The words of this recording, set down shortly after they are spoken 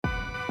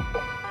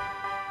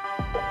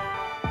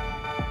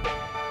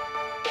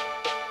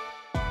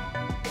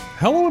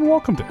Hello and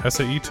welcome to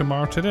SAE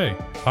Tomorrow Today.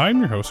 I'm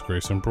your host,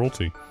 Grayson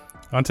Brulte.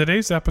 On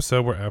today's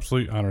episode, we're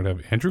absolutely honored to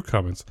have Andrew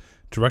Cummins,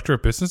 Director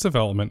of Business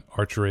Development,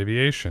 Archer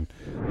Aviation.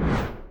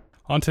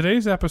 On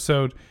today's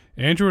episode,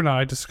 Andrew and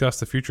I discuss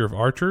the future of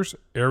Archer's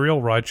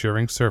aerial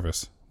ride-sharing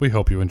service. We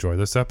hope you enjoy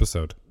this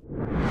episode.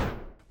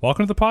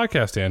 Welcome to the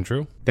podcast,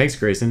 Andrew. Thanks,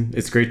 Grayson.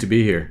 It's great to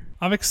be here.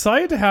 I'm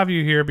excited to have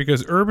you here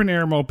because urban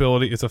air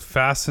mobility is a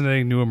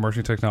fascinating new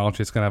emerging technology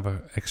that's going to have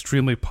an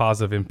extremely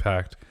positive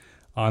impact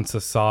on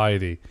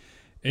society.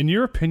 In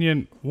your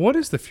opinion, what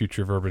is the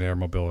future of urban air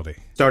mobility?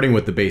 Starting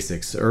with the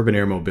basics, urban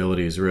air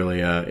mobility is really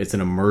it's an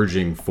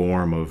emerging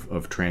form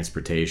of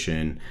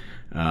transportation,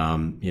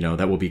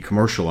 that will be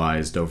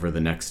commercialized over the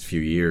next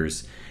few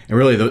years. And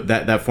really,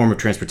 that form of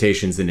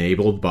transportation is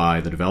enabled by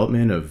the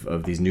development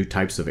of these new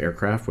types of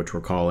aircraft, which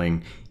we're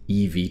calling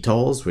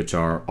eVTOLs, which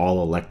are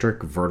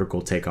all-electric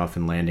vertical takeoff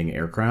and landing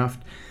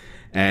aircraft.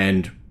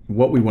 And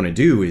what we want to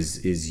do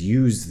is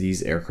use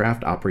these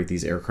aircraft, operate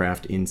these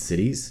aircraft in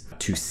cities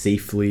to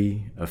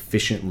safely,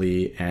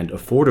 efficiently, and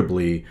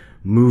affordably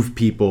move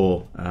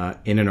people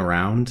in and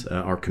around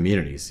our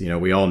communities. You know,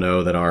 we all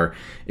know that our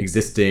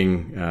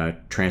existing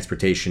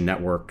transportation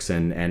networks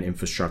and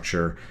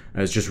infrastructure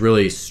is just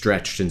really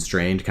stretched and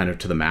strained kind of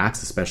to the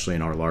max, especially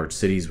in our large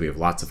cities. We have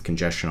lots of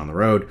congestion on the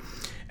road.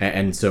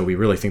 And so we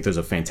really think there's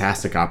a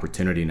fantastic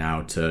opportunity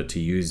now to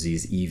use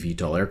these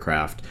eVTOL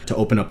aircraft to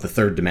open up the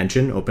third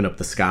dimension, open up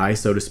the sky,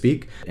 so to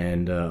speak,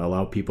 and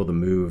allow people to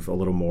move a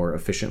little more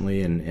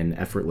efficiently and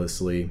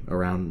effortlessly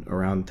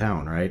around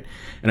town, right?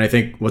 And I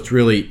think what's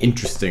really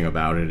interesting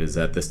about it is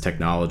that this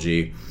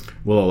technology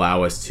will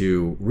allow us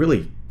to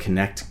really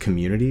connect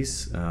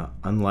communities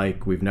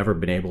unlike we've never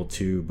been able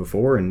to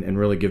before, and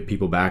really give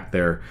people back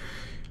their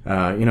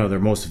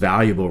most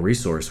valuable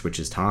resource, which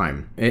is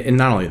time. And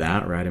not only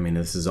that, right? I mean,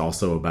 this is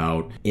also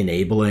about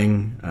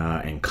enabling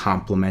and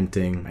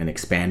complementing and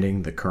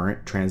expanding the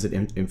current transit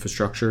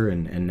infrastructure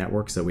and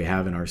networks that we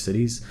have in our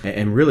cities.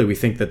 And really, we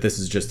think that this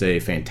is just a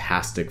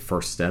fantastic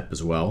first step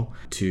as well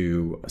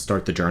to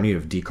start the journey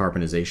of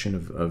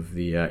decarbonization of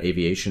the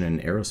aviation and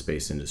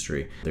aerospace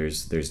industry.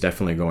 There's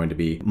definitely going to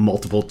be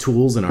multiple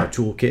tools in our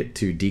toolkit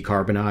to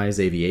decarbonize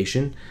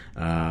aviation.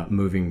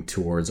 Moving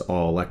towards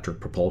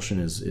all-electric propulsion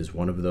is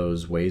one of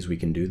those ways we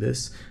can do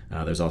this.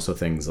 There's also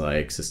things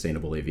like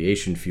sustainable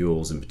aviation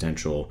fuels and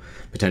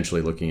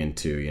potentially looking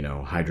into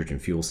hydrogen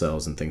fuel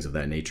cells and things of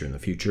that nature in the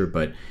future.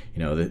 But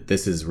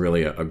this is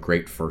really a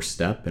great first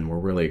step, and we're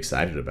really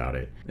excited about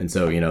it. And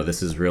so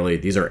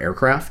these are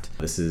aircraft.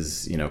 This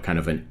is kind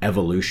of an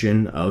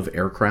evolution of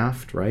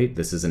aircraft, right?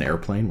 This is an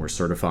airplane. We're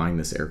certifying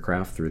this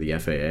aircraft through the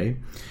FAA.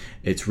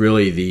 It's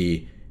really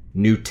the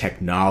new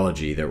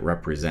technology that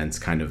represents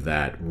kind of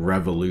that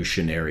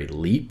revolutionary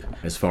leap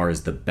as far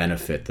as the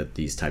benefit that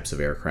these types of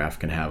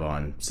aircraft can have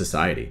on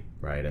society,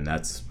 right? And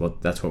that's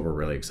what we're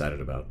really excited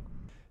about.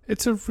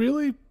 It's a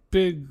really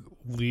big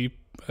leap.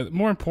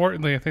 More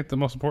importantly, I think the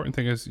most important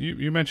thing is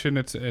you mentioned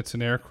it's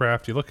an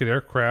aircraft. You look at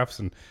aircrafts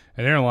and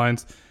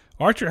airlines.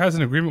 Archer has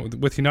an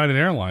agreement with United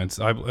Airlines,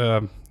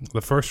 the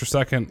first or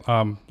second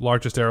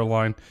largest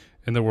airline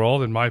in the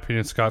world. In my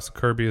opinion, Scott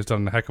Kirby has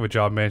done a heck of a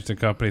job managing the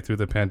company through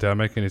the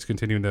pandemic, and he's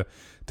continuing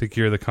to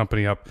gear the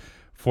company up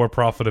for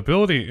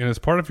profitability. And as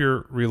part of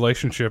your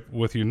relationship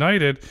with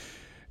United,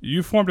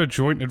 you formed a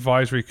joint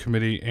advisory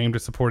committee aimed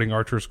at supporting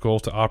Archer's goal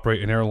to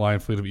operate an airline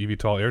fleet of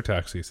eVTOL air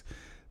taxis.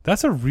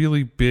 That's a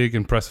really big,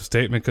 impressive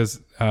statement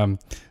because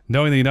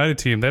knowing the United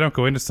team, they don't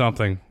go into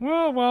something,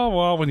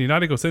 well, when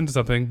United goes into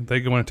something, they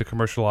go in to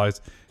commercialize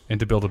and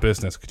to build a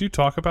business. Could you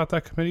talk about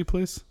that committee,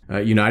 please?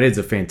 United's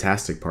a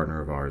fantastic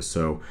partner of ours.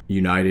 So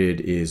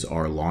United is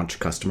our launch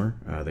customer.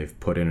 They've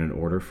put in an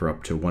order for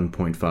up to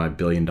 $1.5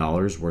 billion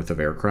worth of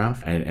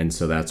aircraft. And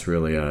so that's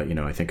really,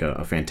 I think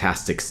a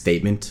fantastic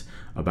statement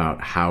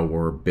about how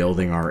we're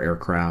building our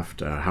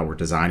aircraft, how we're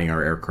designing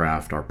our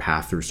aircraft, our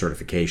path through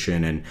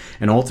certification,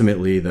 and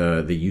ultimately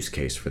the use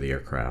case for the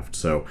aircraft.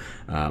 So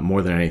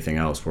more than anything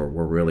else, we're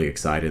really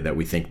excited that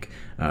we think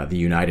the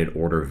United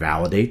order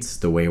validates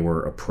the way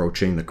we're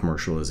approaching the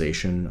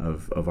commercialization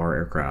of our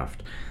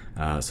aircraft.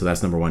 So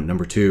that's number one.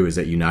 Number two is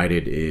that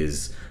United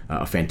is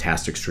a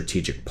fantastic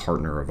strategic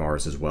partner of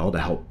ours as well to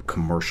help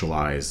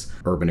commercialize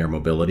urban air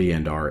mobility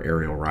and our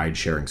aerial ride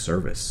sharing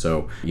service.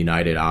 So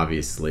United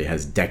obviously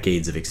has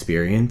decades of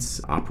experience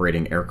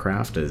operating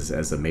aircraft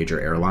as a major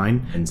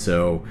airline. And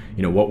so,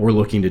 what we're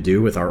looking to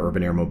do with our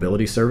urban air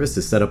mobility service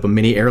is set up a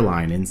mini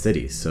airline in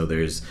cities. So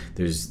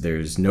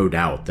there's no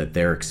doubt that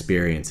their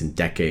experience in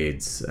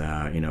decades,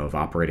 of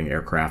operating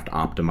aircraft,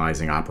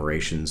 optimizing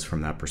operations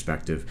from that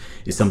perspective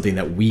is something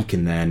that we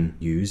can then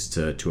use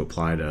to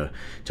apply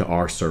to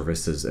our service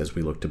as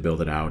we look to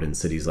build it out in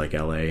cities like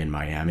LA and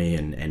Miami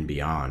and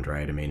beyond,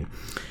 right? I mean,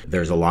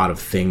 there's a lot of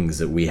things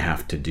that we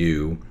have to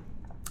do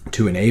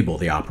to enable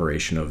the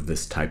operation of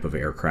this type of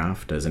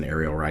aircraft as an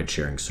aerial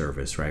ride-sharing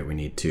service, right? We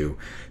need to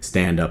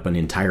stand up an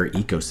entire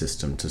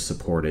ecosystem to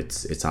support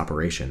its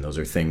operation. Those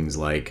are things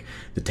like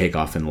the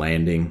takeoff and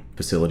landing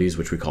facilities,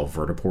 which we call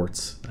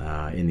vertiports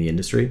in the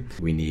industry.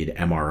 We need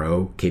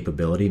MRO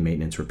capability,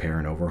 maintenance, repair,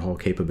 and overhaul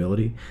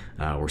capability.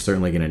 We're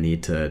certainly going to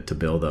need to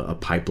build a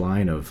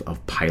pipeline of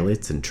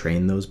pilots and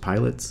train those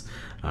pilots.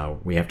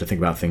 We have to think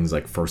about things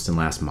like first and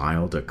last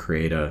mile to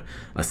create a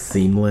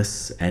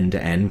seamless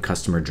end-to-end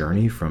customer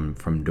journey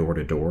from door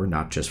to door,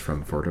 not just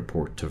from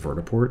vertiport to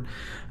vertiport.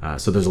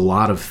 So there's a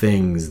lot of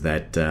things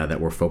that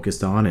we're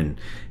focused on,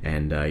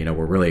 and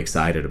we're really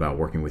excited about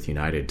working with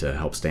United to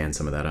help stand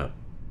some of that up.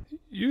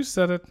 You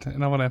said it,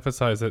 and I want to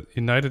emphasize that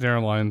United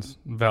Airlines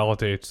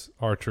validates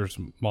Archer's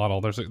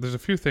model. There's a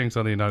few things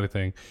on the United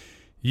thing.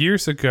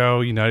 Years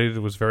ago, United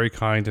was very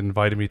kind and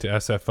invited me to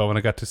SFO, and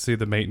I got to see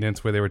the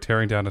maintenance where they were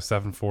tearing down a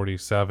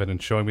 747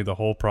 and showing me the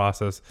whole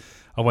process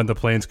of when the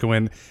planes go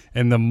in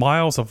and the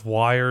miles of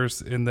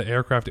wires in the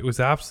aircraft. It was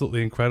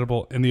absolutely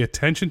incredible, and the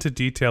attention to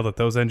detail that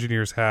those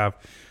engineers have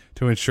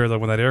to ensure that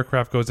when that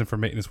aircraft goes in for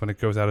maintenance, when it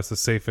goes out, it's the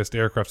safest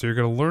aircraft. So you're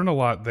going to learn a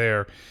lot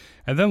there.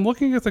 And then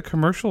looking at the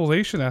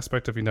commercialization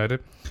aspect of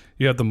United,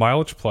 you have the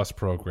Mileage Plus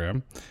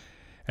program.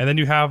 And then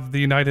you have the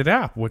United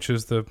app, which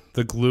is the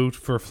glue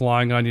for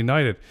flying on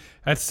United.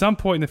 At some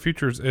point in the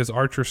future, as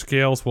Archer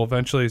scales, will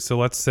eventually, so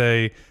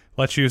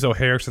let's use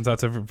O'Hare since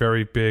that's a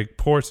very big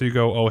port. So you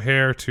go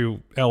O'Hare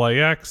to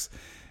LAX,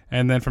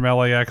 and then from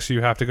LAX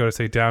you have to go to,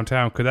 say,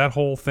 downtown. Could that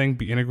whole thing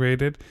be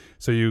integrated?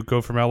 So you go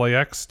from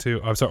ORD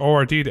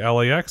to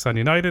LAX on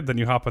United, then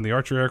you hop on the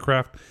Archer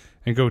aircraft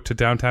and go to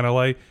downtown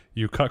LA.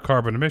 You cut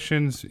carbon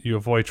emissions, you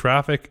avoid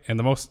traffic, and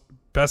the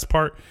best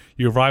part,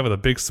 you arrive with a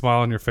big smile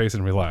on your face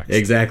and relax.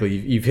 Exactly.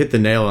 You've hit the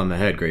nail on the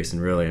head, Grayson,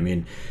 really. I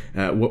mean,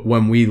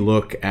 when we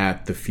look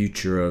at the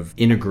future of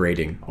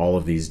integrating all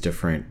of these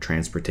different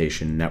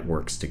transportation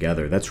networks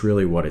together, that's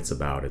really what it's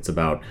about. It's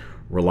about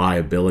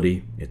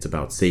reliability, it's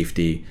about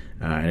safety,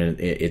 and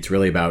it's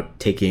really about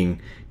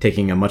taking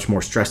a much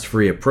more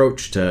stress-free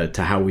approach to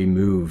how we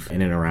move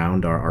in and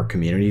around our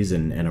communities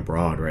and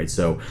abroad, right?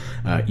 So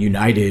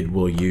United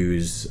will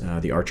use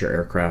the Archer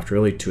aircraft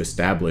really to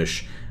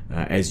establish,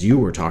 as you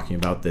were talking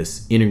about,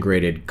 this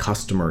integrated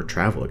customer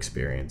travel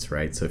experience,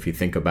 right? So if you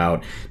think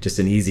about just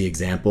an easy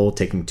example,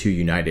 taking two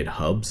United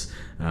hubs,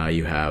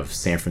 you have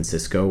San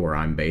Francisco, where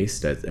I'm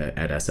based at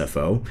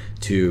SFO,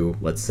 to,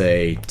 let's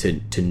say,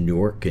 to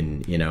Newark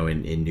in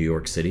New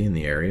York City, in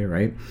the area,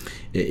 right?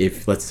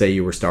 If, let's say,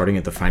 you were starting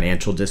at the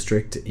financial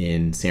district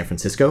in San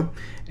Francisco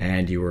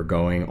and you were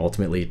going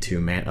ultimately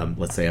to,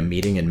 let's say, a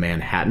meeting in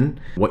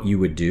Manhattan, what you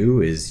would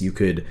do is you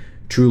could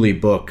truly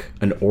book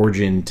an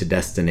origin to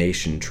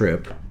destination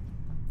trip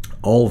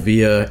all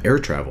via air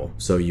travel.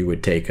 So you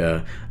would take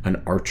an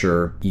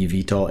Archer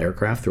eVTOL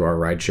aircraft through our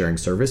ride sharing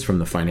service from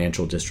the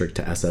financial district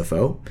to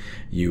SFO.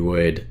 You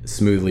would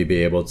smoothly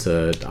be able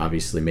to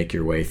obviously make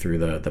your way through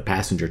the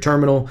passenger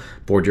terminal,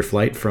 board your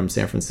flight from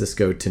San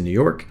Francisco to New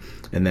York,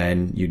 and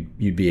then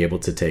you'd be able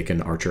to take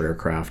an Archer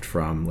aircraft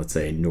from, let's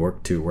say,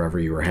 Newark to wherever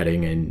you were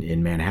heading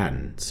in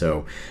Manhattan.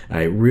 So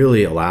it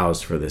really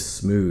allows for this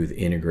smooth,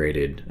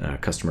 integrated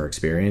customer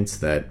experience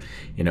that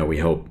we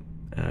hope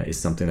is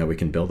something that we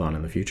can build on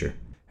in the future.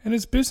 And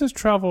as business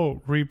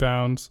travel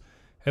rebounds,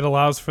 it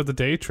allows for the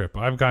day trip.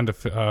 I've gone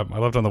to, I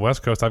lived on the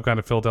West Coast. I've gone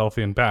to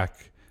Philadelphia and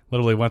back.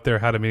 Literally went there,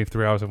 had a meeting for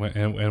 3 hours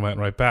and went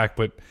right back.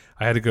 But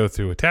I had to go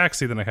through a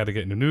taxi, then I had to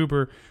get in an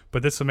Uber.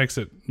 But this makes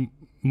it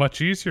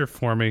much easier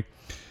for me.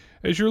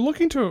 As you're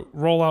looking to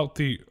roll out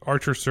the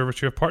Archer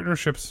service, you have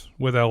partnerships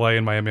with LA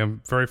and Miami.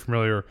 I'm very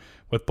familiar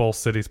with both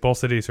cities. Both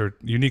cities are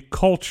unique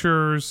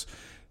cultures,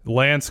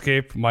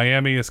 landscape.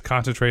 Miami is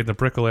concentrated in the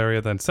Brickell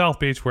area, then South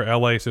Beach, where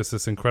LA is just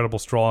this incredible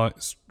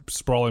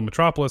sprawling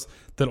metropolis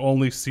that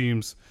only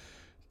seems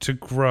to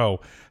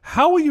grow.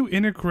 How will you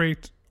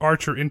integrate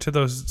Archer into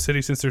those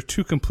cities, since they're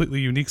two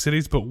completely unique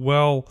cities but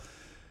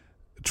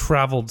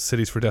well-traveled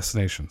cities for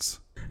destinations?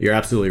 You're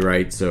absolutely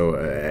right. So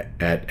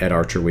at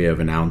Archer, we have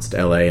announced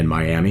LA and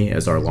Miami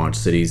as our launch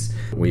cities.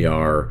 We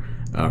are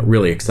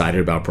really excited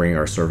about bringing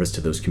our service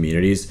to those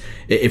communities.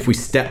 If we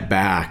step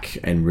back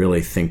and really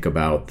think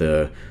about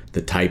the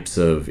types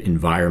of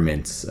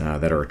environments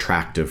that are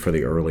attractive for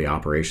the early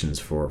operations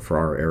for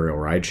our aerial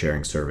ride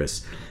sharing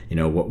service,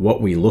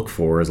 what we look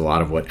for is a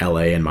lot of what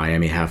LA and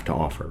Miami have to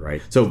offer,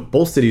 right? So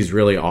both cities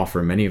really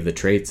offer many of the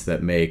traits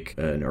that make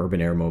an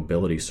urban air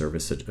mobility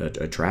service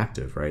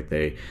attractive, right?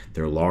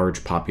 They're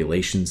large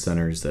population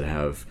centers that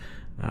have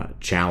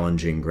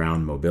challenging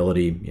ground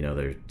mobility.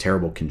 There's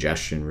terrible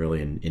congestion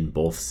really in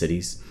both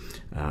cities.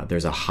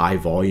 There's a high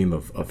volume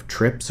of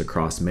trips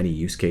across many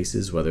use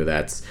cases, whether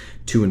that's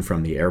to and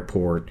from the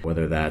airport,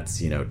 whether that's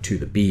to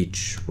the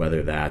beach,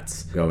 whether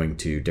that's going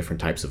to different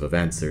types of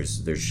events. There's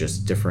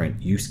just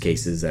different use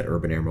cases that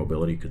urban air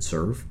mobility could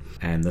serve.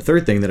 And the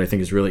third thing that I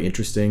think is really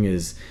interesting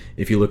is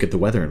if you look at the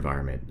weather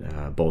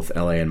environment. Both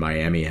LA and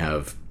Miami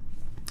have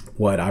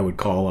what I would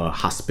call a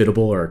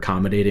hospitable or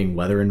accommodating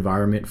weather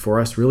environment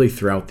for us really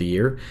throughout the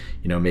year.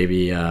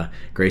 Maybe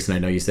Grayson, I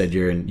know you said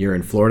you're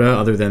in Florida.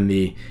 Other than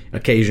the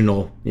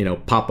occasional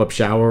pop-up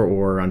shower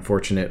or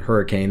unfortunate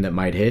hurricane that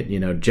might hit,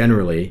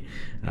 generally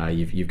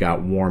you've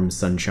got warm,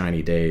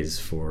 sunshiny days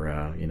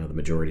for the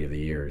majority of the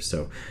year.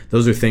 So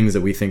those are things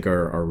that we think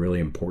are really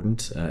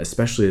important,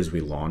 especially as we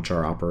launch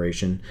our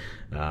operation.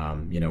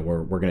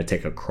 We're going to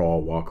take a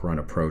crawl, walk, run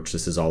approach.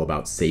 This is all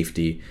about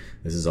safety.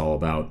 This is all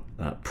about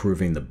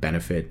proving the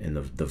benefit and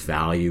the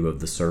value of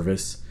the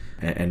service,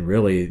 and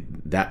really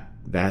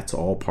that's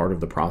all part of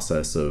the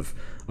process of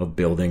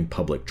building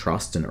public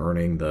trust and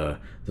earning the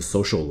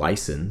social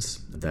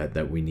license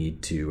that we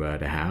need to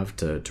have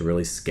to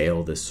really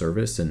scale this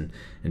service and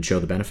show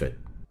the benefit.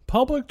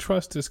 Public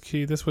trust is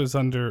key. This was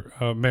under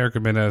Mayor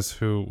Gimenez,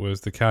 who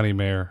was the county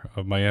mayor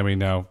of Miami.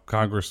 Now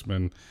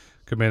Congressman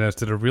Gimenez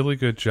did a really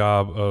good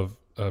job of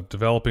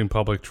developing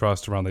public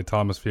trust around the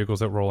autonomous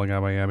vehicles that were rolling out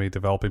of Miami,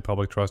 developing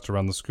public trust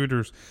around the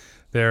scooters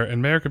there. And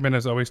Mayor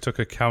Gimenez always took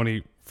a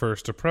county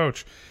first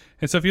approach.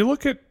 And so if you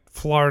look at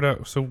Florida,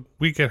 so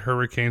we get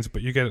hurricanes,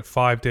 but you get it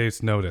 5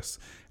 days notice.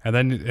 And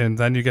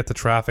then you get the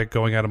traffic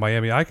going out of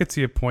Miami. I could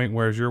see a point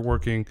where as you're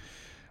working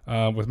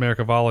with Mayor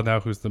Cavallo now,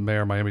 who's the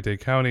mayor of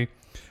Miami-Dade County,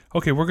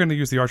 okay, we're going to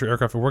use the Archer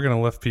aircraft and we're going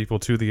to lift people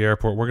to the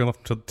airport. We're going to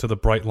lift them to the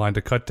Bright Line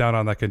to cut down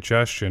on that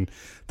congestion.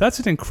 That's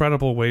an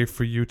incredible way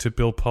for you to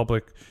build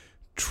public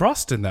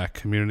trust in that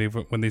community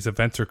when these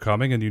events are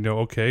coming, and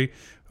okay,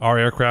 our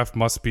aircraft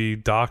must be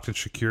docked and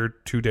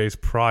secured 2 days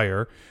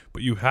prior,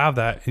 but you have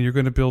that and you're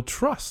going to build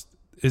trust.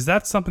 Is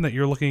that something that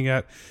you're looking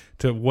at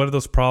to what are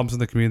those problems in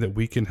the community that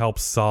we can help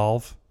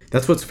solve?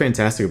 That's what's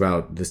fantastic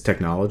about this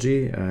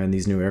technology and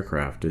these new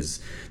aircraft is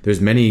there's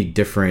many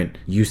different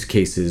use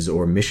cases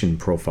or mission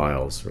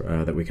profiles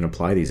that we can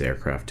apply these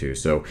aircraft to.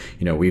 So,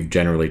 we've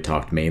generally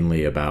talked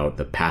mainly about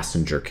the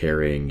passenger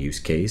carrying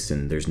use case,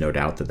 and there's no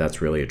doubt that that's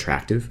really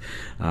attractive.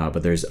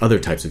 But there's other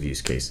types of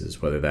use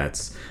cases, whether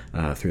that's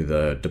through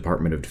the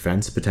Department of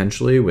Defense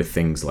potentially with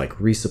things like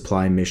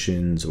resupply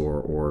missions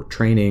or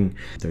training.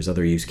 There's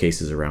other use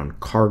cases around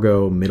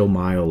cargo, middle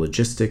mile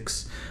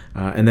logistics.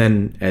 And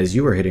then, as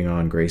you were hitting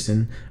on,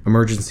 Grayson,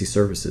 emergency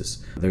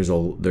services. There's a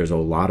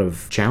lot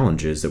of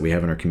challenges that we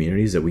have in our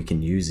communities that we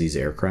can use these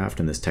aircraft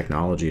and this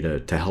technology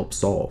to help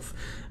solve.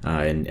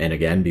 And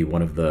again, be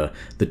one of the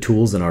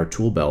tools in our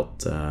tool belt,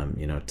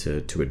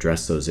 to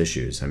address those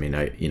issues. I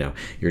mean,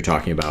 you're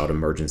talking about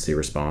emergency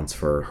response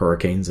for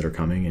hurricanes that are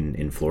coming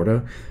in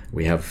Florida.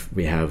 We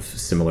have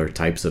similar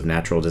types of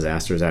natural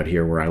disasters out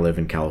here where I live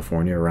in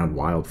California around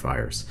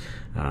wildfires.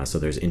 So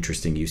there's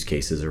interesting use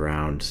cases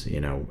around,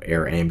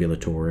 air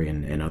ambulatory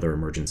and other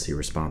emergency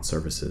response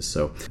services.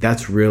 So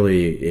that's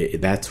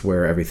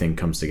where everything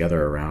comes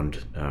together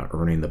around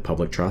earning the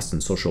public trust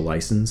and social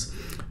license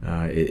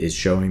is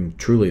showing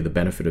truly the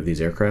benefit of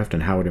these aircraft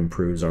and how it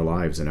improves our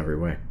lives in every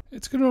way.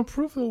 It's going to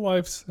improve their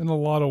lives in a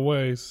lot of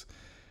ways.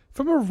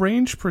 From a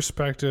range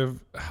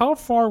perspective, how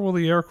far will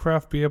the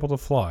aircraft be able to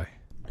fly?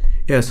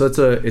 Yeah, so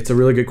it's a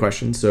really good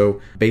question.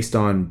 So based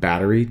on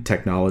battery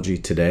technology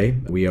today,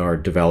 we are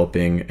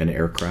developing an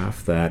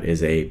aircraft that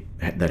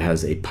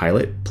has a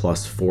pilot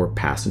plus 4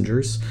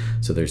 passengers.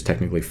 So there's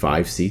technically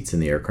 5 seats in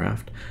the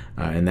aircraft.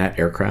 And that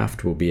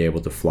aircraft will be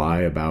able to fly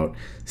about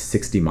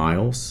 60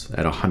 miles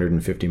at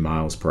 150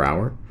 miles per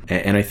hour.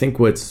 And I think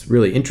what's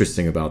really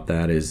interesting about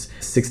that is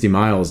 60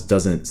 miles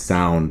doesn't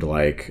sound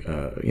like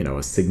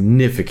a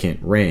significant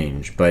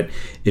range, but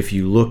if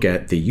you look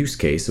at the use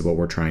case of what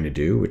we're trying to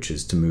do, which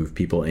is to move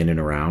people in and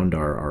around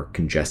our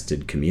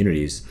congested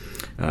communities,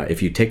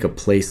 if you take a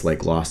place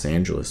like Los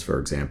Angeles, for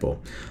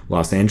example,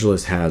 Los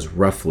Angeles has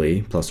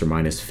roughly plus or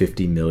minus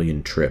 50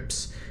 million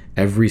trips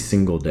every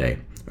single day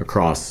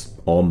across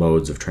all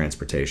modes of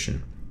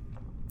transportation.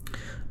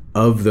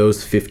 Of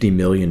those 50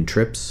 million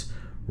trips,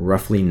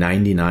 roughly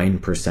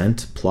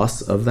 99%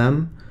 plus of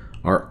them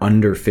are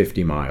under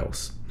 50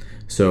 miles.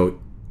 So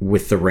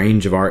with the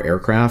range of our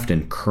aircraft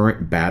and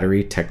current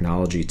battery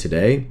technology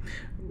today,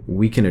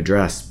 we can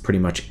address pretty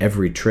much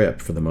every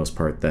trip for the most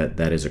part that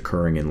is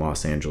occurring in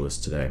Los Angeles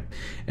today.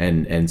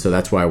 And so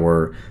that's why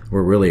we're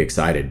really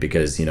excited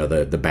because,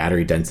 the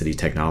battery density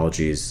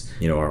technologies,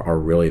 are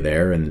really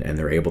there and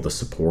they're able to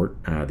support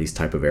these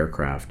type of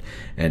aircraft.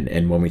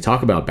 And when we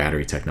talk about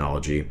battery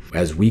technology,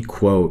 as we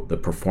quote the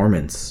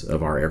performance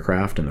of our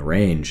aircraft and the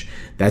range,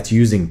 that's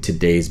using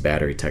today's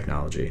battery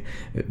technology.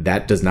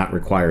 That does not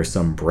require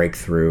some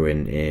breakthrough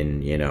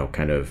in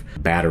kind of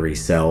battery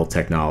cell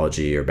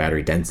technology or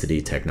battery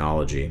density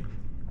technology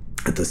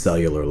at the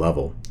cellular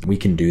level. We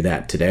can do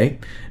that today.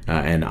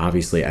 And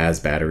obviously as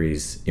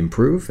batteries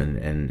improve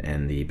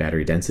and the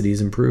battery densities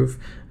improve,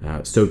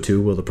 so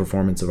too will the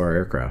performance of our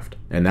aircraft.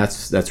 And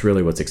that's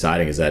really what's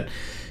exciting is that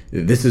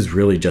this is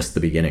really just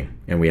the beginning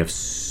and we have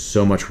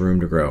so much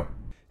room to grow.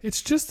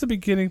 It's just the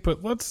beginning, but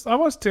I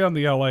want to stay on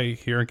the LA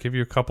here and give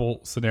you a couple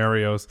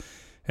scenarios.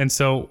 And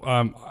so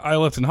I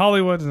lived in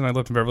Hollywood and I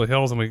lived in Beverly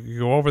Hills, and we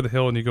go over the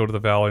hill and you go to the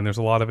valley, and there's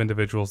a lot of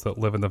individuals that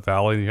live in the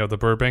valley, and you have the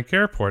Burbank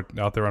Airport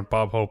out there on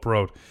Bob Hope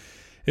Road.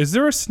 Is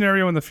there a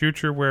scenario in the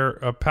future where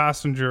a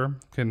passenger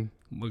can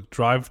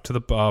drive to the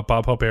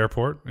Bob Hope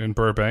Airport in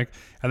Burbank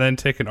and then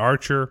take an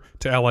Archer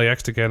to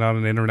LAX to get on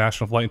an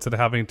international flight instead of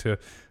having to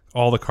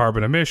all the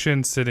carbon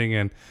emissions sitting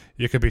in?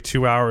 You could be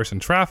 2 hours in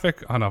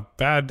traffic on a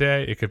bad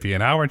day. It could be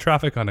an hour in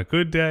traffic on a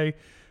good day.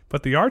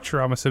 But the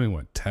Archer, I'm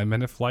assuming,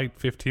 10-minute flight,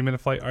 15-minute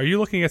flight? Are you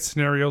looking at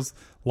scenarios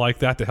like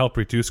that to help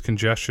reduce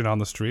congestion on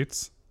the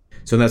streets?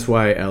 So that's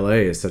why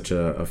LA is such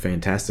a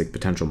fantastic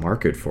potential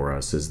market for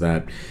us, is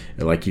that,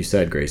 like you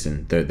said,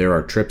 Grayson, there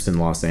are trips in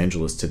Los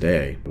Angeles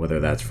today, whether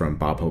that's from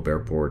Bob Hope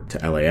Airport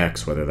to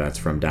LAX, whether that's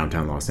from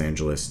downtown Los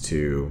Angeles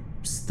to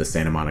the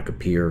Santa Monica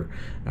Pier.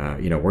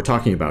 We're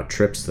talking about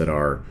trips that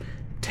are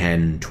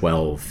 10,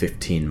 12,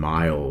 15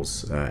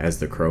 miles as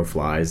the crow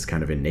flies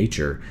kind of in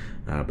nature.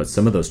 But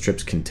some of those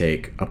trips can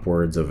take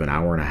upwards of an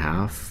hour and a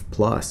half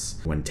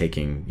plus when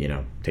taking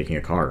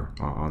a car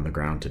on the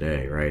ground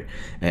today, right?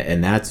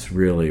 And that's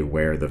really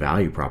where the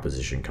value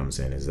proposition comes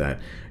in, is that,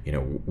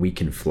 we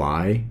can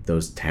fly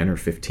those 10 or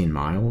 15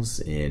 miles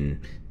in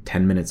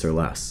 10 minutes or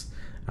less.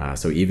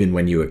 So even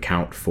when you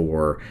account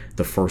for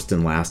the first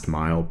and last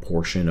mile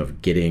portion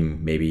of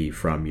getting maybe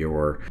from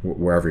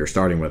wherever you're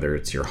starting, whether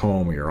it's your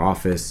home or your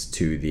office,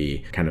 to the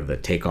kind of the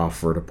takeoff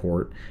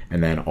vertiport,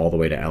 and then all the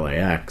way to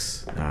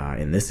LAX,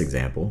 in this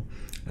example,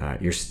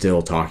 you're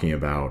still talking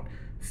about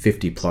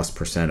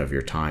 50+% of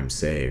your time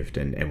saved.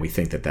 And we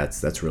think that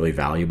that's really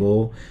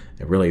valuable,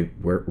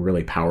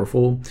 really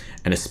powerful.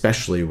 And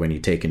especially when you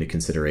take into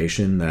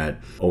consideration that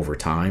over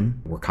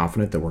time, we're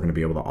confident that we're going to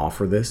be able to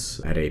offer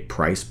this at a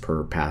price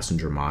per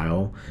passenger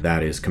mile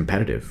that is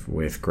competitive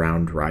with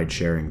ground ride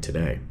sharing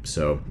today.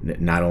 So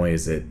not only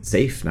is it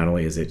safe, not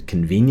only is it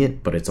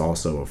convenient, but it's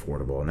also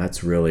affordable. And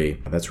that's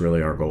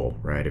really our goal,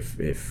 right? If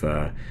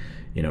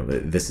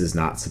this is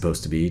not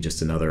supposed to be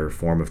just another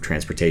form of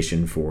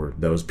transportation for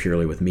those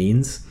purely with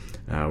means.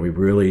 We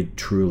really,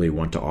 truly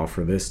want to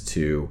offer this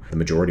to the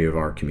majority of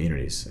our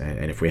communities.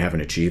 And if we haven't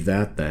achieved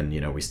that, then,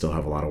 we still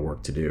have a lot of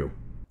work to do.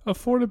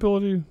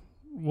 Affordability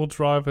will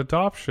drive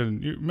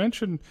adoption. You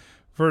mentioned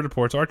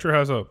vertiports. Archer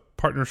has a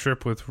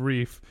partnership with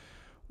Reef.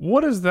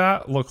 What does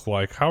that look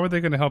like? How are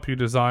they going to help you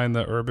design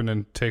the urban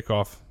and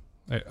takeoff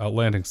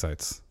landing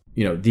sites?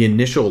 The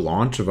initial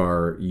launch of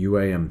our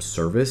UAM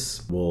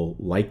service will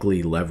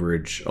likely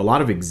leverage a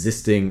lot of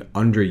existing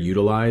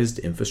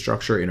underutilized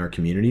infrastructure in our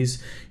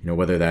communities,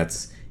 whether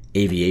that's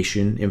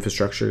aviation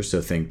infrastructure,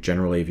 so think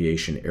general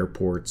aviation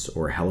airports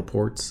or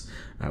heliports.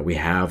 We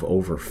have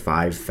over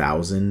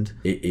 5,000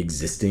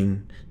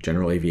 existing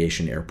general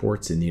aviation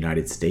airports in the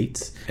United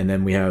States. And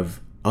then we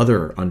have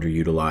other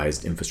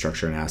underutilized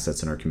infrastructure and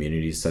assets in our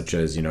communities, such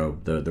as,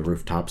 the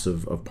rooftops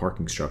of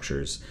parking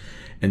structures.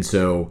 And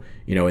so,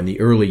 in the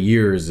early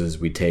years, as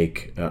we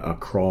take a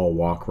crawl,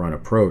 walk, run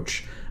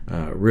approach,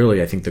 really,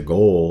 I think the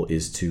goal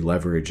is to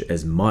leverage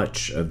as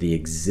much of the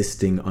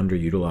existing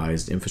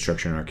underutilized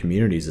infrastructure in our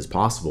communities as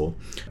possible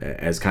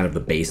as kind of the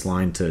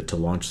baseline to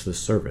launch this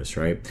service,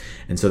 right?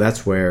 And so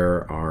that's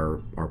where our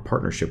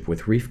partnership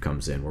with Reef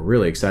comes in. We're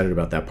really excited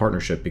about that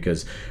partnership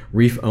because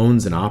Reef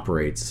owns and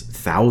operates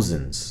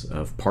thousands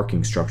of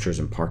parking structures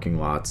and parking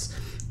lots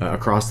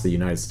across the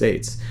United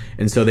States.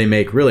 And so they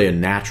make really a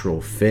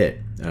natural fit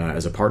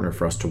as a partner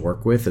for us to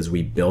work with as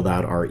we build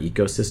out our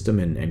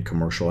ecosystem and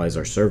commercialize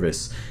our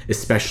service,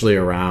 especially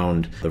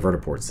around the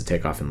vertiports, the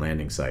takeoff and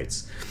landing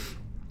sites.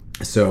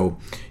 So,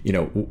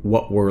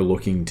 what we're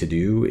looking to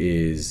do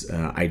is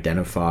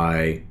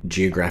identify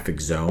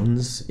geographic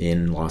zones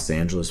in Los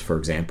Angeles, for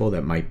example,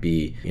 that might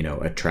be,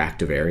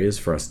 attractive areas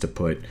for us to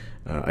put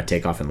a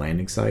takeoff and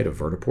landing site, a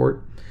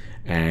vertiport.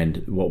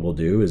 And what we'll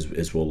do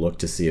is we'll look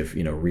to see if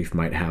Reef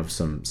might have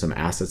some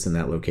assets in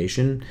that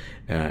location,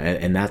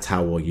 and that's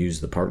how we'll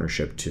use the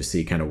partnership to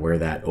see kind of where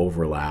that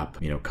overlap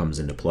comes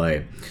into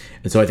play.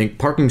 And so I think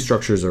parking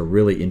structures are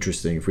really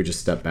interesting if we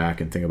just step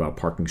back and think about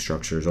parking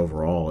structures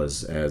overall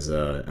as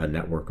a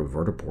network of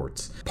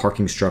vertiports.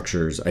 Parking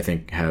structures, I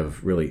think,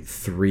 have really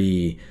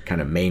three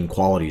kind of main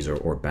qualities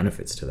or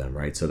benefits to them,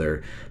 right? So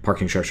their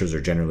parking structures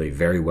are generally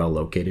very well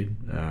located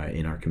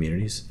in our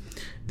communities.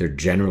 They're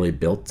generally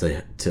built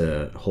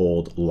to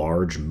hold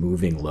large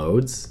moving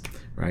loads,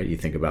 right? You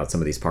think about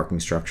some of these parking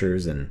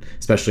structures, and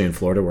especially in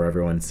Florida where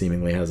everyone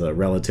seemingly has a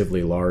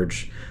relatively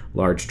large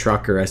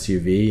truck or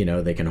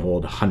SUV, they can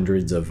hold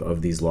hundreds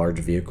of these large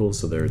vehicles.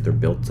 So they're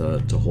built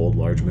to hold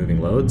large moving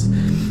loads.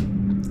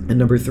 And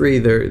number three,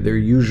 they're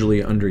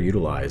usually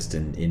underutilized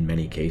in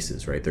many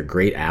cases, right? They're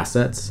great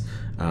assets,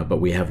 but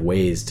we have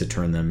ways to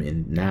turn them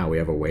in. Now we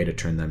have a way to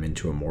turn them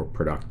into a more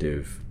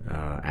productive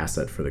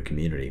asset for the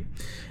community.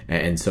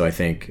 And so I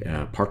think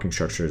parking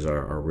structures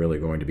are really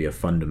going to be a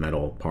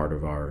fundamental part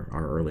of our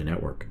early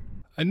network.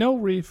 I know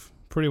Reef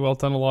pretty well,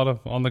 done a lot of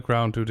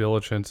on-the-ground due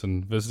diligence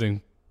and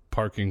visiting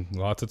parking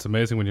lots. It's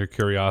amazing when your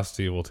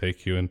curiosity will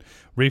take you. And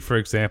Reef, for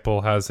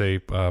example, has a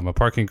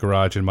parking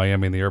garage in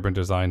Miami in the Urban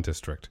Design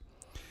District.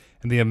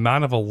 And the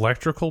amount of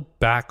electrical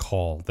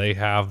backhaul they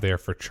have there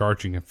for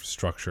charging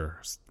infrastructure,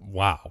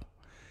 wow.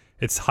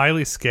 It's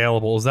highly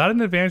scalable. Is that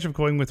an advantage of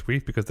going with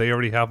Reef because they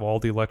already have all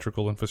the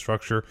electrical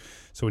infrastructure?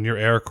 So when your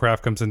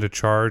aircraft comes into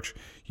charge,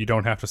 you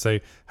don't have to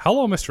say,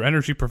 "Hello, Mr.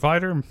 Energy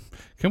Provider.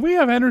 Can we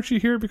have energy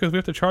here because we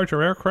have to charge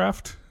our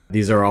aircraft?"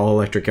 These are all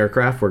electric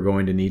aircraft. We're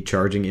going to need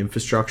charging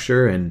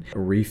infrastructure, and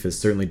Reef has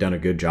certainly done a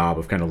good job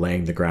of kind of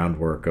laying the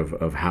groundwork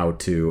of how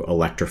to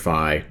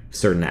electrify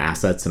certain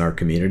assets in our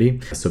community.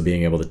 So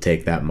being able to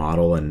take that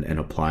model and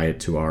apply it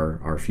to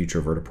our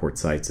future vertiport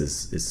sites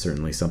is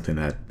certainly something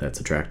that's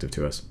attractive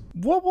to us.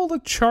 What will the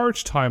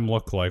charge time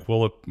look like?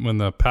 Will it, when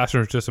the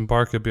passengers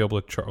disembark, you'll be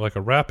able to like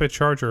a rapid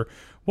charger?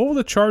 What will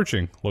the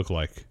charging look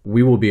like?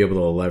 We will be able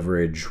to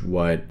leverage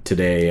what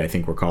today I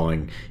think we're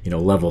calling,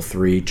 level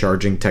 3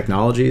 charging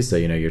technologies. So,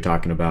 you're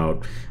talking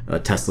about a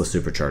Tesla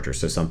supercharger.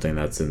 So something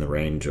that's in the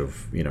range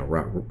of,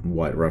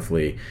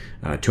 roughly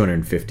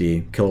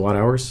 250 kilowatt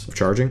hours of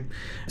charging.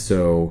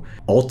 So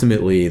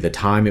ultimately, the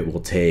time it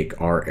will take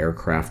our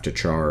aircraft to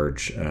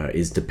charge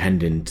is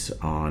dependent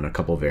on a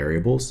couple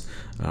variables.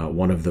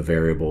 One of the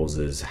variables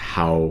is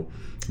how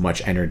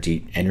much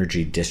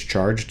energy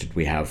discharge did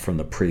we have from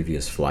the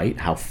previous flight?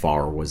 How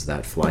far was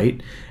that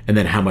flight? And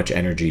then how much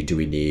energy do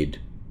we need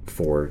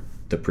for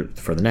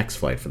the next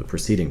flight, for the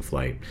preceding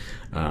flight?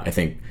 I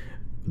think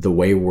the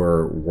way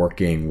we're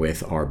working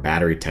with our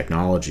battery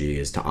technology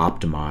is to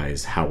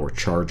optimize how we're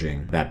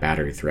charging that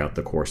battery throughout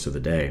the course of the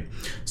day.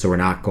 So we're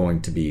not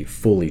going to be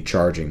fully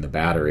charging the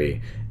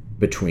battery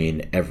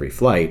between every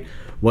flight.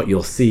 What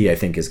you'll see, I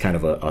think, is kind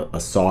of a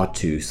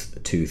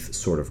sawtooth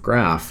sort of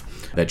graph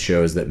that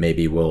shows that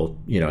maybe we'll,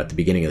 at the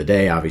beginning of the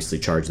day, obviously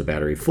charge the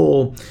battery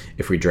full.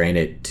 If we drain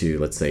it to,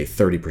 let's say,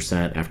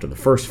 30% after the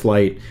first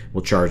flight,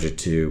 we'll charge it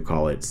to,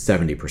 call it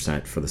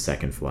 70% for the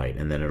second flight.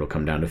 And then it'll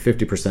come down to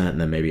 50%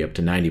 and then maybe up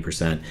to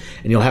 90%.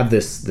 And you'll have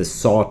this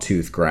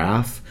sawtooth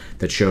graph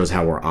that shows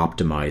how we're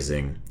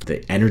optimizing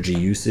the energy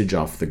usage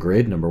off the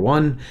grid, number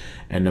one,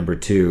 and number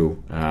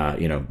two,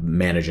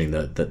 managing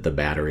the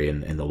battery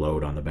and the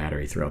load on the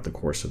battery throughout the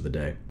course of the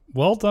day.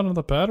 Well done on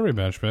the battery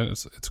management.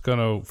 It's going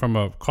to, from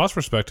a cost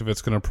perspective,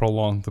 it's going to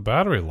prolong the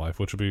battery life,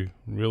 which will be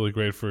really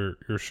great for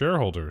your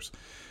shareholders.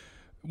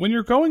 When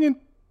you're going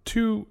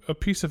into a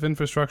piece of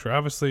infrastructure,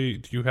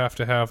 obviously you have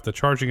to have the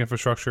charging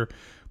infrastructure,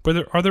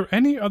 but are there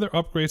any other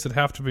upgrades that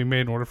have to be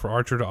made in order for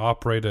Archer to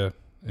operate an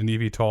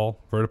eVTOL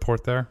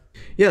vertiport there?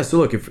 Yeah, so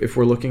look, if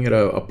we're looking at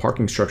a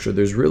parking structure,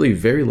 there's really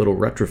very little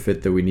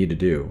retrofit that we need to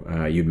do.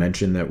 You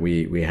mentioned that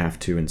we have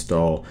to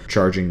install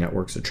charging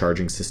networks or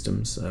charging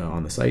systems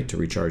on the site to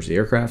recharge the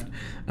aircraft.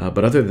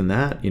 But other than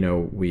that,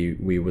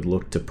 we would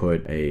look to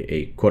put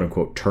a quote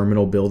unquote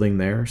terminal building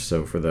there.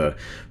 So for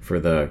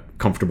the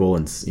comfortable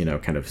and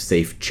kind of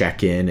safe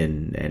check-in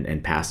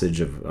and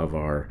passage of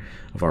our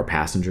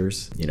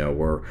passengers,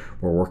 we're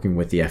working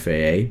with the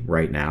FAA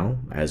right now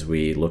as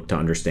we look to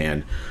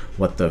understand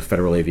what the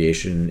Federal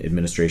Aviation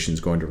Administration is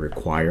going to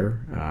require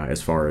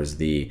as far as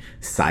the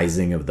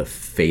sizing of the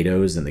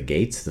FADOs and the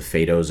gates. The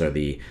FADOs are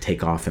the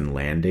takeoff and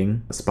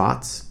landing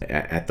spots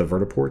at the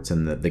vertiports,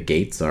 and the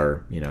gates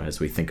are, as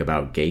we think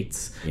about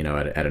gates,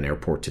 at an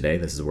airport today,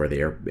 this is where the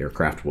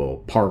aircraft will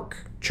park,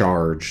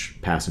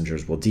 charge,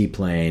 passengers will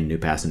deplane, new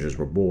passengers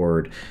will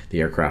board, the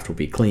aircraft will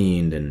be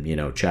cleaned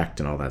and checked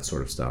and all that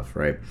sort of stuff,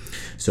 right?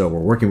 So we're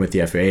working with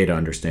the FAA to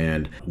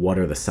understand what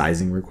are the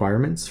sizing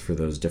requirements for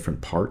those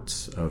different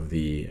parts of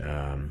the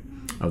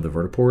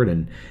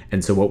vertiport,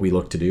 and so what we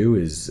look to do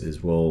is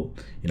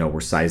we're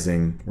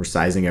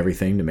sizing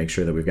everything to make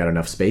sure that we've got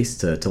enough space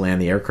to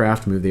land the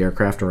aircraft, move the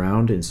aircraft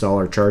around, install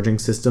our charging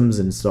systems,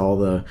 install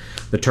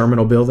the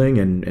terminal building,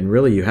 and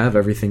really you have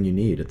everything you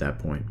need at that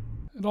point.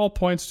 It all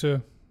points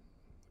to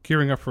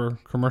gearing up for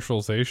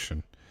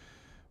commercialization.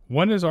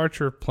 When is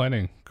Archer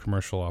planning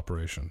commercial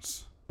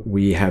operations?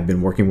 We have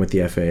been working with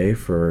the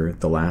FAA for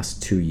the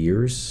last 2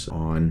 years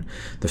on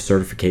the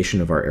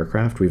certification of our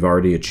aircraft. We've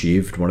already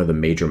achieved one of the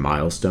major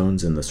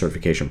milestones in the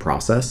certification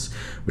process,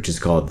 which is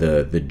called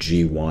the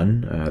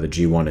G1. The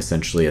G1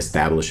 essentially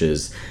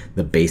establishes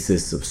the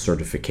basis of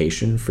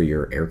certification for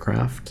your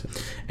aircraft.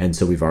 And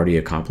so we've already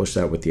accomplished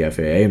that with the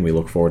FAA, and we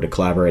look forward to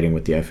collaborating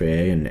with the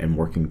FAA and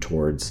working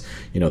towards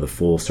the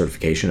full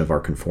certification of our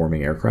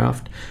conforming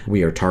aircraft.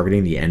 We are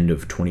targeting the end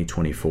of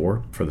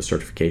 2024 for the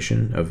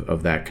certification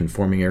of that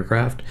conforming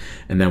aircraft,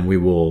 and then we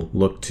will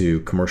look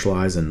to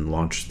commercialize and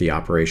launch the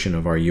operation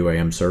of our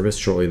UAM service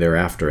shortly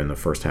thereafter in the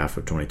first half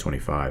of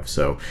 2025.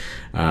 So,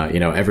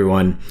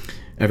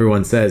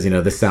 everyone says,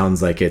 this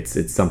sounds like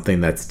it's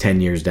something that's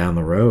 10 years down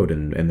the road,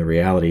 and the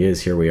reality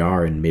is here we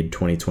are in mid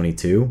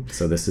 2022.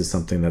 So this is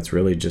something that's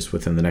really just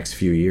within the next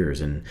few years.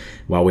 And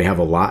while we have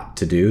a lot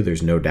to do,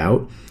 there's no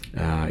doubt.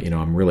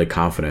 I'm really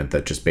confident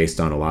that just based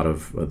on a lot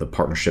of the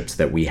partnerships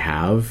that we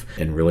have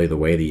and really the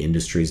way the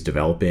industry is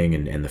developing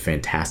and the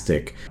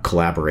fantastic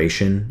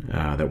collaboration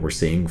that we're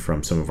seeing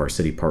from some of our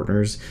city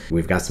partners,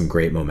 we've got some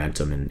great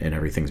momentum and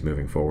everything's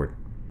moving forward.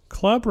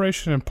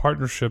 Collaboration and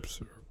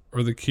partnerships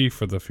are the key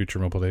for the future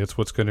mobility. It's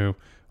what's going to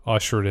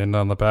usher it in.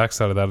 On the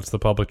backside of that, it's the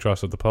public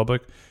trust of the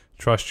public.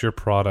 Trust your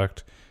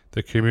product.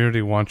 The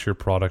community wants your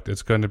product.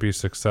 It's going to be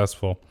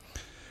successful.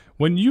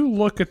 When you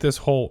look at this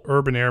whole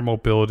urban air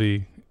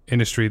mobility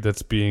industry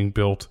that's being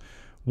built,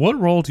 what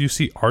role do you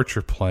see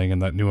Archer playing in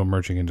that new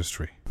emerging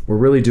industry? We're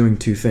really doing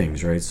two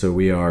things, right? So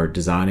we are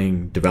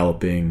designing,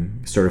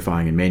 developing,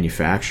 certifying, and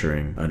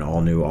manufacturing an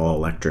all-new,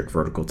 all-electric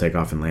vertical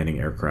takeoff and landing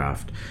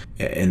aircraft.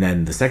 And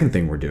then the second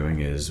thing we're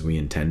doing is we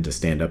intend to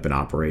stand up and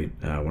operate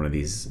one of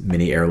these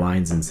mini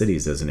airlines in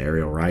cities as an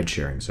aerial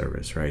ride-sharing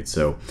service, right?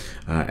 So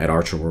at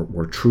Archer,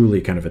 we're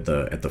truly kind of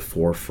at the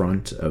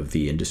forefront of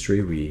the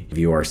industry. We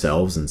view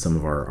ourselves and some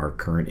of our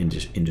current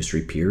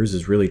industry peers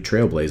as really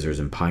trailblazers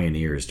and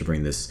pioneers to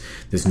bring this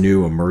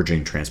new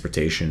emerging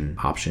transportation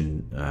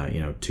option,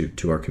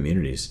 to our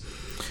communities.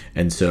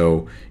 And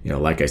so,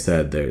 like I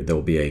said,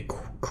 there'll be a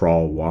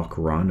crawl, walk,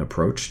 run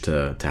approach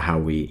to how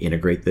we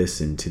integrate this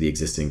into the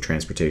existing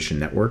transportation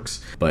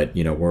networks. But,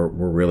 we're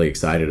really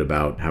excited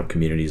about how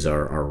communities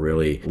are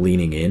really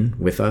leaning in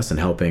with us and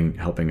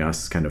helping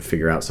us kind of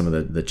figure out some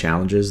of the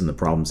challenges and the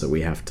problems that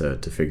we have to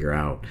figure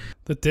out.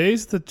 The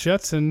days the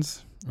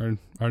Jetsons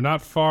are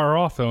not far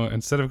off, though.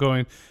 Instead of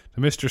going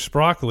to Mr.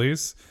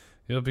 Sprockly's,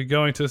 you'll be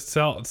going to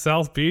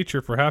South Beach,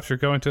 or perhaps you're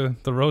going to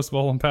the Rose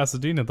Bowl in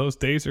Pasadena. Those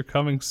days are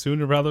coming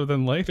sooner rather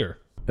than later.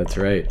 That's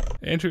right.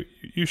 Andrew,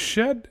 you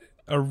shed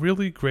a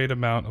really great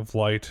amount of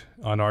light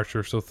on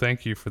Archer, so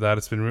thank you for that.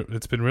 It's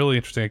been really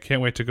interesting. I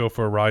can't wait to go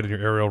for a ride in your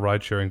aerial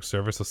ride-sharing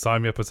service, so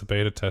sign me up as a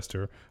beta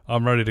tester.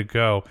 I'm ready to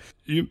go.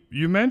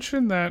 You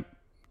mentioned that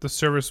the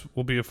service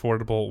will be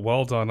affordable.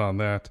 Well done on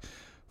that.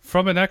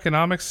 From an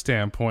economic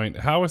standpoint,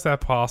 how is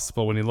that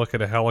possible when you look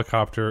at a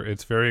helicopter?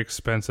 It's very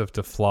expensive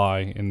to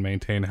fly and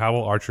maintain. How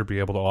will Archer be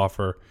able to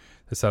offer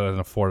this at an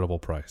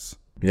affordable price?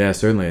 Yeah,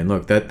 certainly. And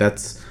look,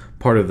 that's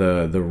part of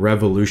the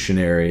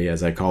revolutionary,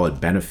 as I call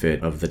it,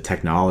 benefit of the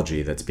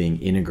technology that's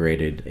being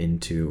integrated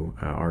into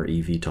our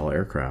eVTOL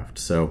aircraft.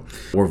 So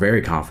we're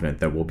very confident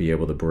that we'll be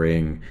able to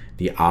bring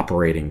the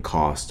operating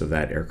cost of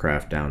that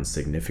aircraft down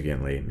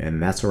significantly.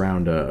 And that's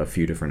around a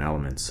few different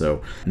elements.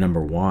 So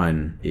number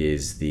one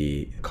is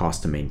the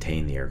cost to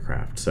maintain the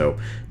aircraft. So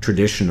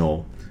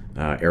traditional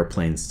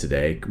airplanes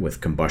today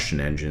with combustion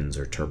engines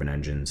or turbine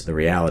engines, the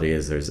reality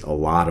is there's a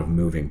lot of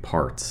moving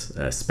parts,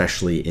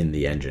 especially in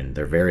the engine.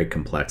 They're very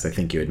complex. I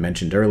think you had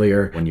mentioned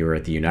earlier when you were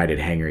at the United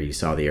hangar, you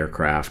saw the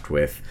aircraft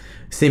with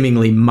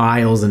seemingly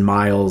miles and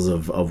miles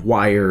of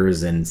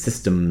wires and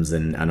systems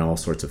and all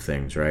sorts of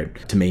things, right?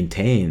 To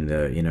maintain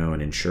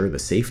and ensure the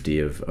safety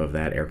of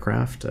that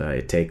aircraft,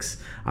 it takes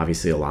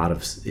obviously a lot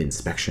of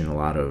inspection, a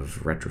lot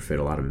of retrofit,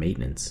 a lot of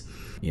maintenance.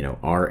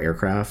 Our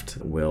aircraft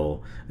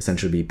will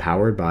essentially be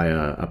powered by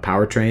a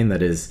powertrain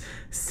that is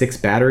 6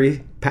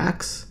 battery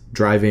packs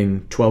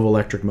driving 12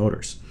 electric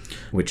motors,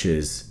 which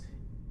is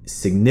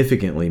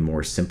significantly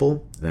more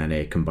simple than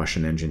a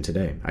combustion engine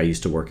today. I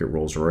used to work at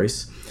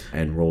Rolls-Royce,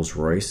 and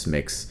Rolls-Royce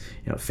makes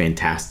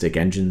fantastic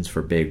engines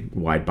for big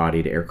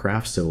wide-bodied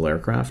aircraft, civil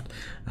aircraft.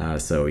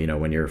 So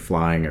when you're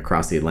flying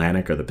across the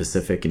Atlantic or the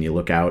Pacific and you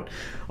look out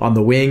on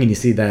the wing and you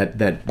see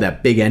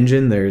that big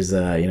engine, there's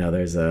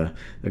a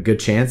good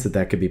chance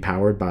that could be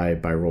powered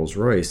by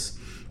Rolls-Royce.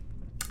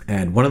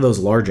 And one of those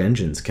large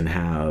engines can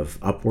have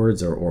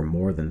upwards or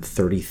more than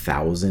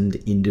 30,000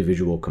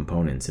 individual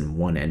components in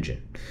one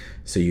engine.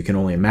 So you can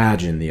only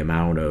imagine the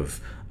amount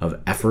of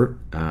effort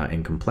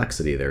and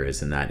complexity there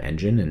is in that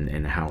engine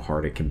and how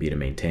hard it can be to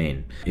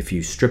maintain. If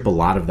you strip a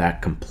lot of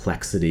that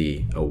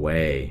complexity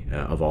away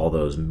of all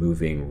those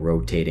moving,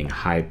 rotating,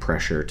 high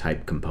pressure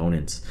type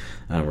components,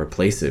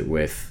 replace it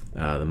with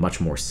the much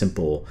more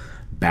simple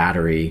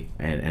battery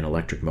and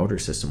electric motor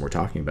system we're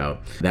talking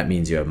about, that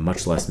means you have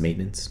much less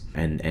maintenance.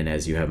 And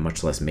as you have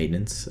much less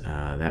maintenance,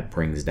 that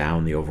brings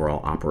down the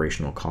overall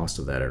operational cost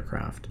of that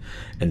aircraft.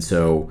 And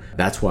so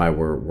that's why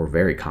we're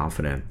very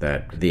confident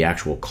that the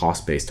actual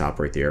cost base to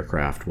operate the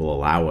aircraft will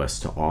allow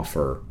us to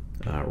offer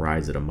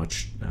rides at a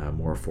much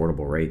more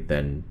affordable rate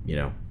than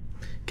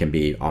can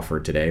be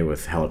offered today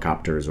with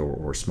helicopters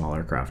or small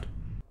aircraft.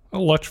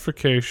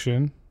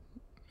 Electrification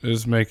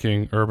is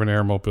making urban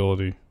air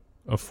mobility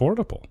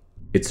affordable.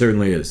 It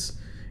certainly is.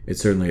 It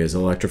certainly is.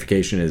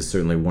 Electrification is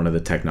certainly one of the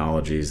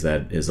technologies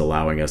that is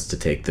allowing us to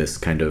take this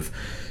kind of,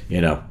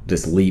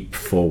 this leap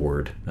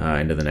forward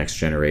into the next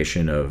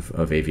generation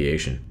of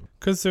aviation.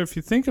 Because if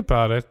you think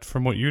about it,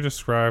 from what you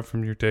described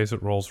from your days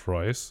at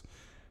Rolls-Royce,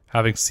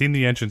 having seen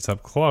the engines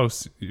up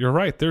close, you're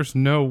right. There's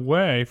no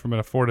way from an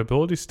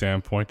affordability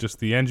standpoint, just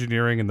the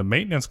engineering and the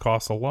maintenance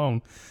costs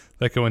alone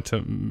that go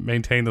into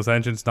maintain those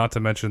engines, not to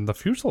mention the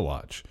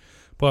fuselage.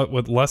 But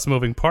with less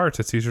moving parts,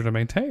 it's easier to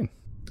maintain.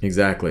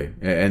 Exactly,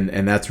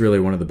 and that's really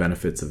one of the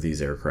benefits of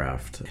these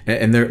aircraft.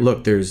 And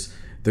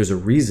there's a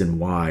reason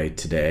why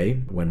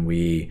today, when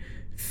we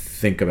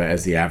think about,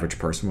 as the average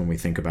person, when we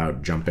think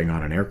about jumping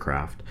on an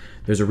aircraft,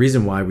 there's a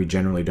reason why we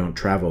generally don't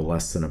travel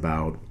less than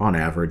about, on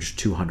average,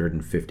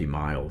 250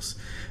 miles.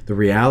 The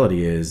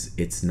reality is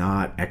it's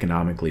not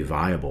economically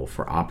viable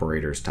for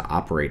operators to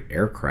operate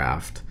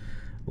aircraft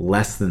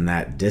less than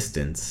that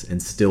distance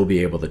and still be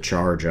able to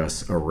charge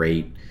us a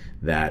rate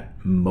that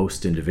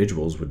most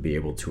individuals would be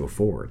able to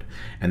afford.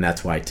 And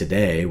that's why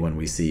today, when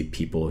we see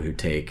people who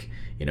take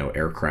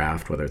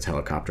aircraft, whether it's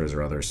helicopters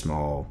or other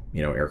small,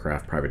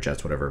 aircraft, private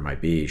jets, whatever it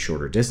might be,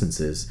 shorter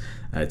distances,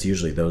 it's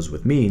usually those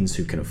with means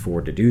who can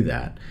afford to do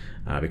that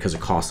because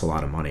it costs a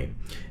lot of money.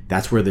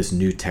 That's where this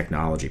new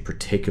technology,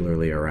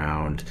 particularly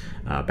around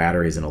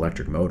batteries and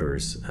electric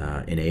motors,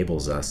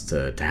 enables us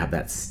to have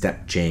that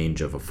step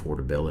change of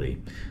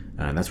affordability.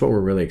 And that's what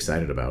we're really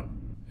excited about.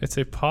 It's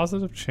a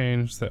positive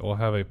change that will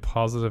have a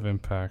positive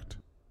impact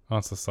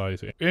on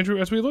society. Andrew,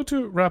 as we look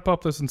to wrap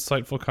up this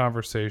insightful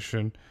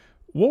conversation,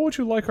 what would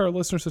you like our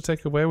listeners to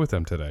take away with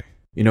them today?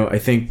 I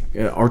think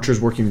Archer's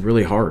working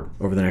really hard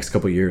over the next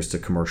couple of years to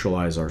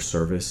commercialize our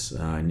service.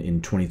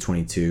 In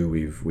 2022,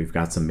 we've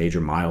got some major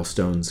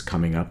milestones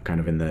coming up, kind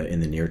of in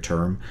the near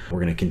term. We're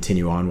going to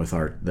continue on with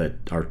our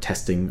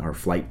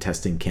flight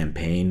testing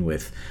campaign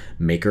with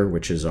Maker,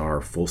 which is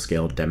our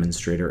full-scale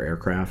demonstrator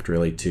aircraft,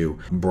 really to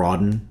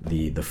broaden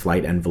the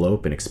flight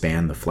envelope and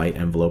expand the flight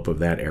envelope of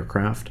that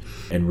aircraft.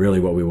 And really,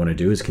 what we want to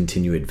do is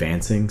continue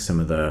advancing some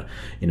of the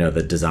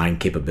design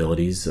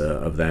capabilities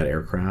of that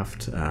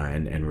aircraft,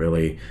 and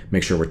really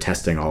make sure we're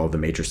testing all of the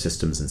major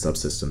systems and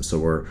subsystems. So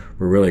we're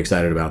really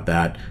excited about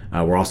that.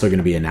 We're also going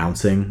to be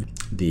announcing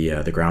the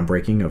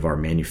groundbreaking of our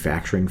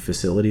manufacturing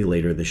facility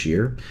later this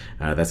year.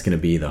 That's going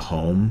to be the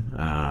home,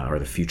 or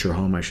the future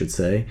home, I should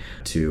say,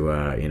 to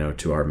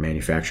our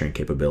manufacturing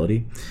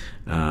capability.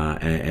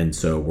 And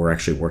so we're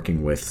actually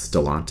working with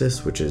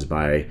Stellantis, which is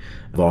by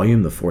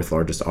volume the fourth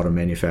largest auto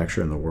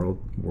manufacturer in the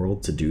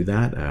world to do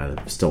that.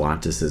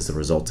 Stellantis is the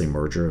resulting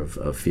merger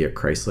of Fiat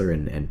Chrysler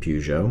and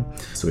Peugeot.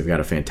 So we've got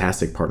a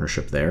fantastic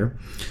partnership there.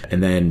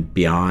 And then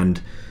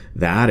beyond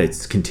that,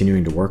 it's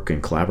continuing to work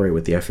and collaborate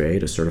with the FAA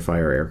to certify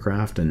our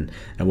aircraft, and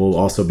we'll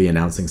also be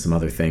announcing some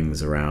other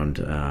things around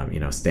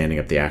standing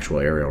up the actual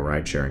aerial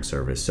ride sharing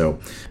service. So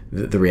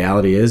the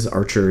reality is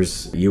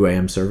Archer's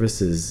UAM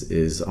service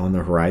is on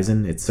the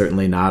horizon. It's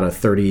certainly not a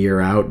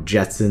 30-year out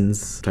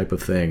Jetsons type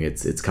of thing.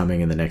 It's coming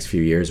in the next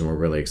few years, and we're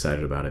really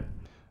excited about it.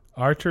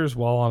 Archer's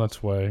well on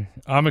its way.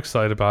 I'm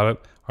excited about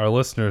it. Our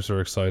listeners are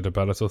excited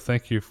about it. So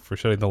thank you for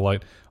shedding the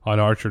light on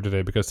Archer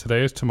today, because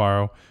today is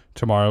tomorrow,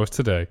 tomorrow is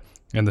today,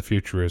 and the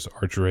future is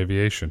Archer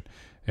Aviation.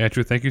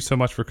 Andrew, thank you so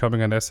much for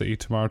coming on SAE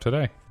Tomorrow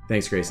Today.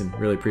 Thanks, Grayson.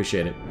 Really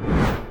appreciate it.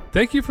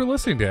 Thank you for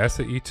listening to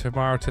SAE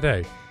Tomorrow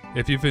Today.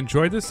 If you've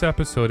enjoyed this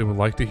episode and would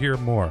like to hear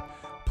more,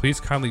 please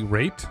kindly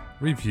rate,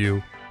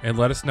 review, and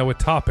let us know what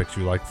topics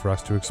you'd like for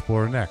us to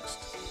explore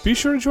next. Be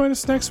sure to join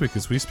us next week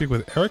as we speak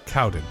with Eric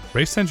Cowden,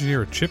 race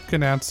engineer at Chip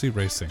Ganassi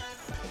Racing.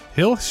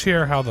 He'll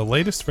share how the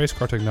latest race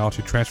car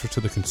technology transfers to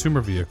the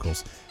consumer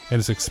vehicles and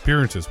his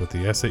experiences with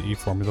the SAE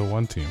Formula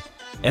One team.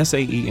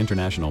 SAE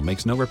International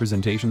makes no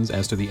representations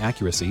as to the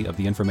accuracy of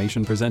the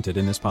information presented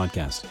in this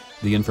podcast.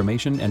 The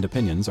information and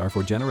opinions are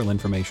for general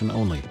information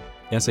only.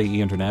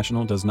 SAE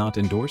International does not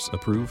endorse,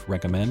 approve,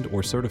 recommend,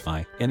 or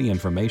certify any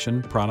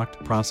information,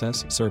 product,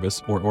 process,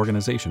 service, or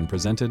organization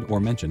presented or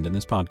mentioned in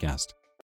this podcast.